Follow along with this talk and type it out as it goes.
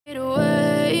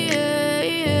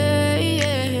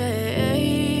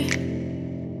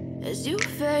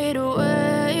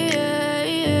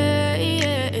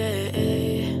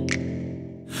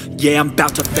Yeah, I'm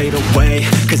about to fade away,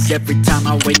 cause every time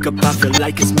I wake up I feel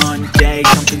like it's Monday.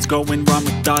 Something's going wrong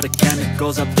with all the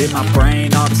chemicals up in my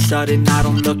brain. All of a sudden I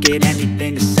don't look at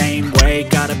anything the same way.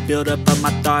 Gotta build up of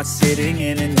my thoughts sitting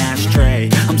in an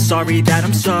ashtray. I'm sorry that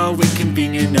I'm so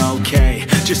inconvenient, okay.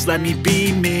 Just let me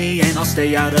be me and I'll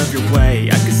stay out of your way.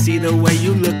 I can see the way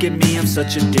you look at me, I'm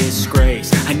such a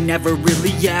disgrace. I never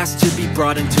really asked to be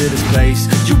brought into this place.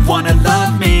 You wanna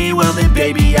love me? Well then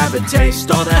baby I have a taste.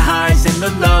 All the highs and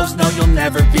the lows, no you'll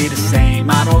never be the same.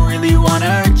 I don't really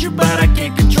wanna hurt you but I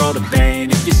can't control the pain.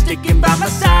 If you're sticking by my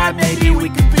side, maybe we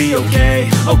could be okay.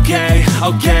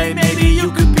 Okay, maybe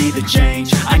you could be the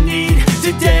change I need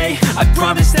today. I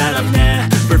promise that I've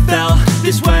never felt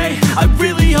this way. I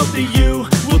really hope that you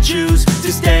will choose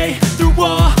to stay through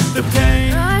all the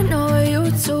pain. I know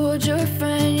you told your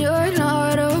friend you're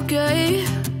not okay,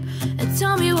 and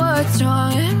tell me what's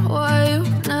wrong and why you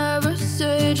never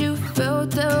said you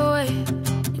felt that way.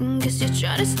 Guess you're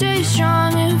trying to stay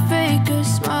strong and fake a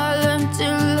smile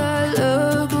until I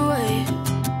look away.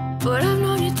 But I've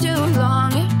known you too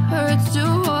long, it hurts to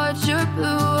watch your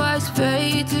blue eyes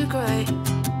fade to gray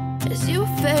as you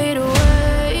fade away.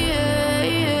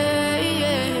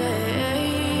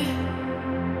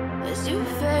 As you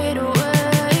fade away.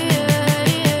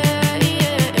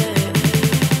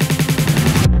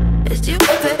 As you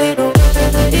fade away.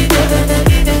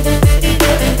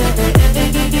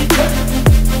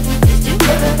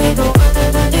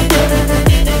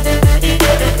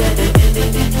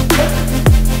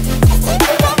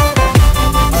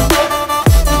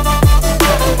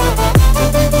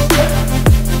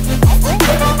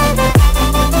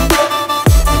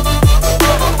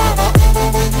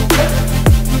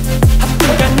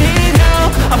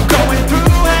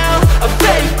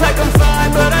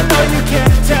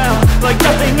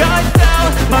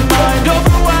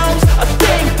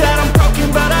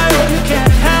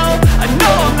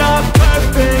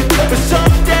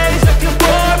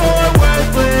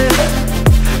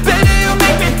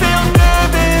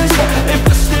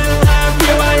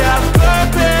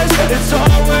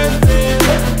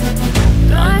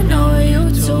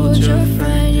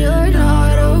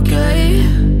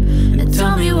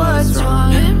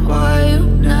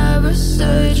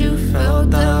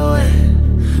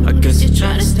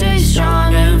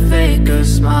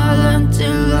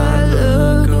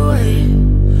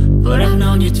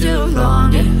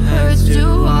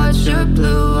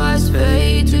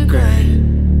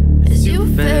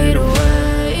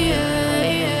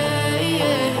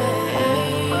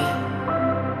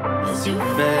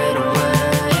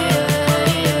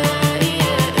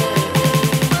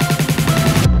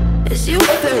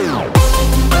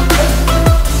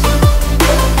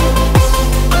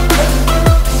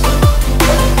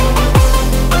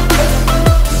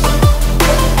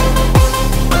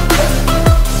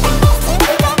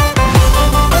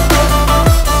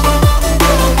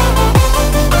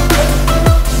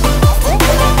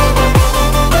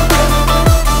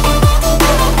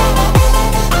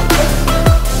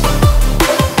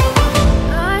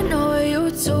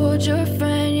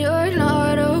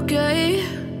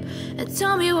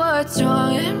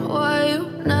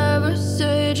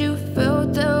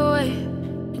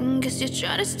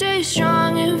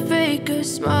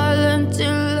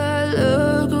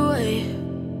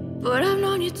 But I've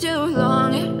known you too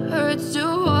long, it hurts to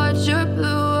watch your blue